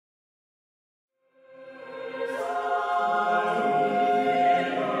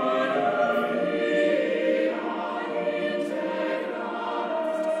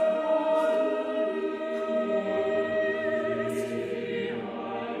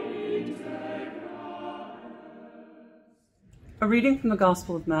A reading from the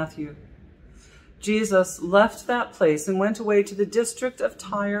Gospel of Matthew. Jesus left that place and went away to the district of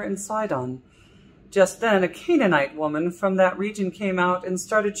Tyre and Sidon. Just then, a Canaanite woman from that region came out and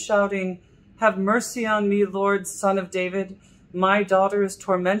started shouting, "Have mercy on me, Lord, Son of David. My daughter is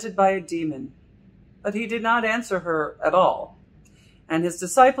tormented by a demon." But he did not answer her at all. And his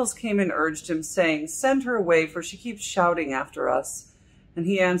disciples came and urged him, saying, "Send her away, for she keeps shouting after us." And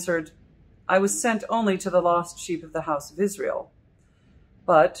he answered, "I was sent only to the lost sheep of the house of Israel."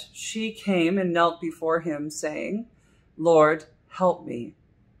 But she came and knelt before him, saying, "Lord, help me."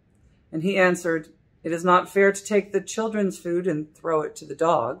 And he answered, "It is not fair to take the children's food and throw it to the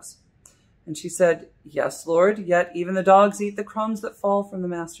dogs." And she said, "Yes, Lord, yet even the dogs eat the crumbs that fall from the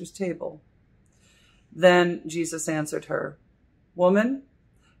master's table." Then Jesus answered her, "Woman,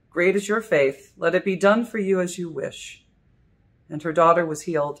 great is your faith. Let it be done for you as you wish." And her daughter was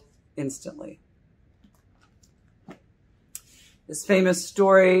healed instantly. This famous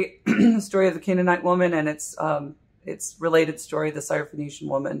story, the story of the Canaanite woman and its related story, the Syrophoenician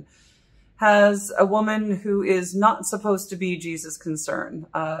woman, has a woman who is not supposed to be Jesus' concern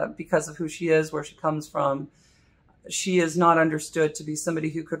because of who she is, where she comes from. She is not understood to be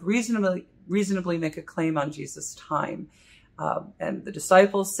somebody who could reasonably make a claim on Jesus' time. And the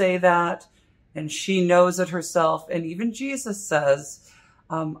disciples say that, and she knows it herself. And even Jesus says,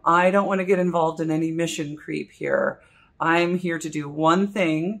 I don't want to get involved in any mission creep here. I'm here to do one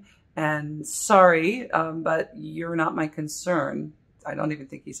thing, and sorry, but you're not my concern. I don't even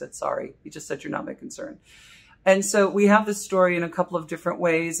think he said sorry. He just said, "You're not my concern." And so we have this story in a couple of different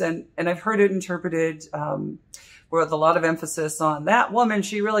ways, and I've heard it interpreted with a lot of emphasis on that woman.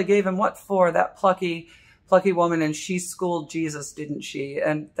 She really gave him what for, that plucky woman, and she schooled Jesus, didn't she?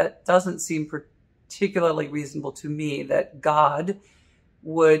 And that doesn't seem particularly reasonable to me, that God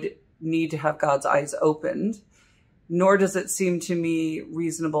would need to have God's eyes opened, nor does it seem to me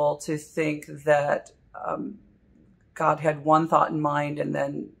reasonable to think that God had one thought in mind and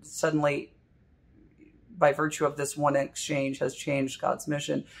then suddenly, by virtue of this one exchange, has changed God's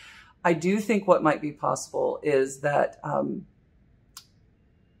mission. I do think what might be possible is that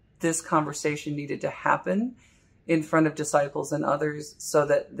this conversation needed to happen in front of disciples and others so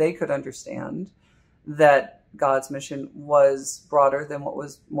that they could understand that God's mission was broader than what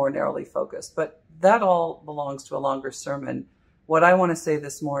was more narrowly focused. But that all belongs to a longer sermon. What I want to say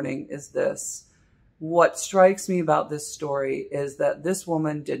this morning is this. What strikes me about this story is that this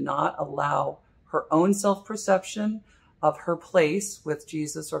woman did not allow her own self-perception of her place with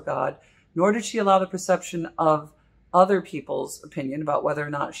Jesus or God, nor did she allow the perception of other people's opinion about whether or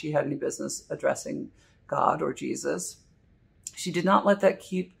not she had any business addressing God or Jesus. She did not let that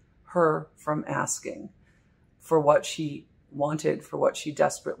keep her from asking for what she wanted, for what she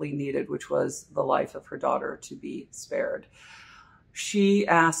desperately needed, which was the life of her daughter to be spared. She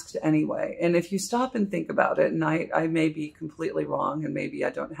asked anyway. And if you stop and think about it, and I may be completely wrong, and maybe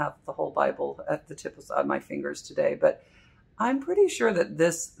I don't have the whole Bible at the tip of my fingers today, but I'm pretty sure that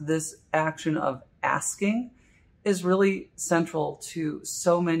this action of asking is really central to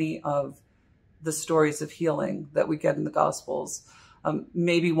so many of the stories of healing that we get in the Gospels.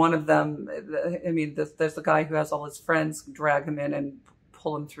 Maybe one of them, I mean, there's the guy who has all his friends drag him in and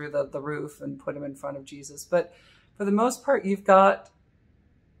pull him through the roof and put him in front of Jesus. But for the most part, you've got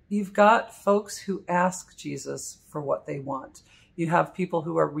folks who ask Jesus for what they want. You have people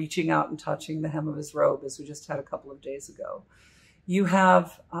who are reaching out and touching the hem of his robe, as we just had a couple of days ago. You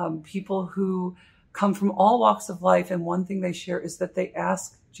have people who come from all walks of life, and one thing they share is that they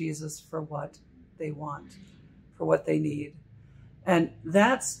ask Jesus for what they want, for what they need. And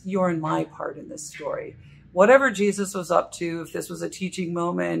that's your and my part in this story. Whatever Jesus was up to, if this was a teaching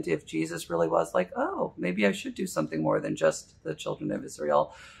moment, if Jesus really was like, oh, maybe I should do something more than just the children of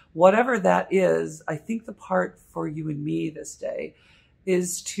Israel, whatever that is, I think the part for you and me this day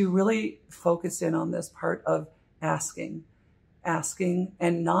is to really focus in on this part of asking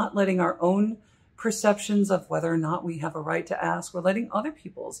and not letting our own perceptions of whether or not we have a right to ask, or letting other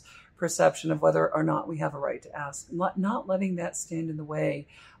people's perception of whether or not we have a right to ask, and not letting that stand in the way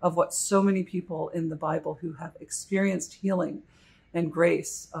of what so many people in the Bible who have experienced healing and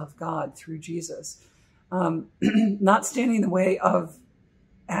grace of God through Jesus, not standing in the way of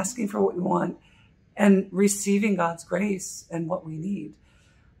asking for what we want and receiving God's grace and what we need.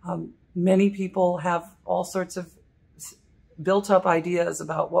 Many people have all sorts of built up ideas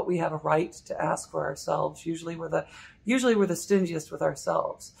about what we have a right to ask for ourselves. Usually we're the stingiest with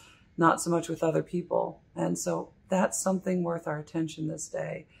ourselves, not so much with other people. And so that's something worth our attention this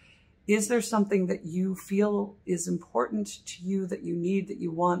day. Is there something that you feel is important to you, that you need, that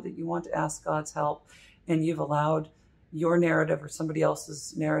you want to ask God's help, and you've allowed your narrative or somebody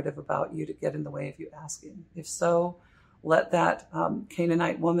else's narrative about you to get in the way of you asking. If so, let that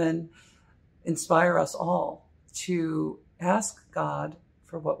Canaanite woman inspire us all to ask God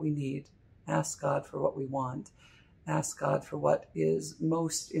for what we need, ask God for what we want, ask God for what is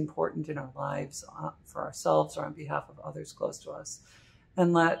most important in our lives, for ourselves or on behalf of others close to us,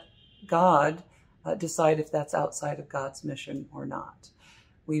 and let God decide if that's outside of God's mission or not.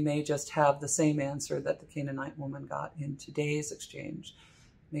 We may just have the same answer that the Canaanite woman got in today's exchange.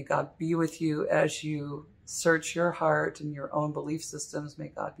 May God be with you as you search your heart and your own belief systems. May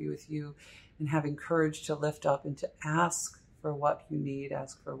God be with you in having courage to lift up and to ask for what you need,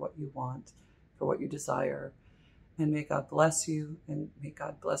 ask for what you want, for what you desire. And may God bless you, and may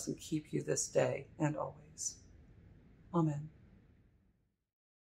God bless and keep you this day and always. Amen.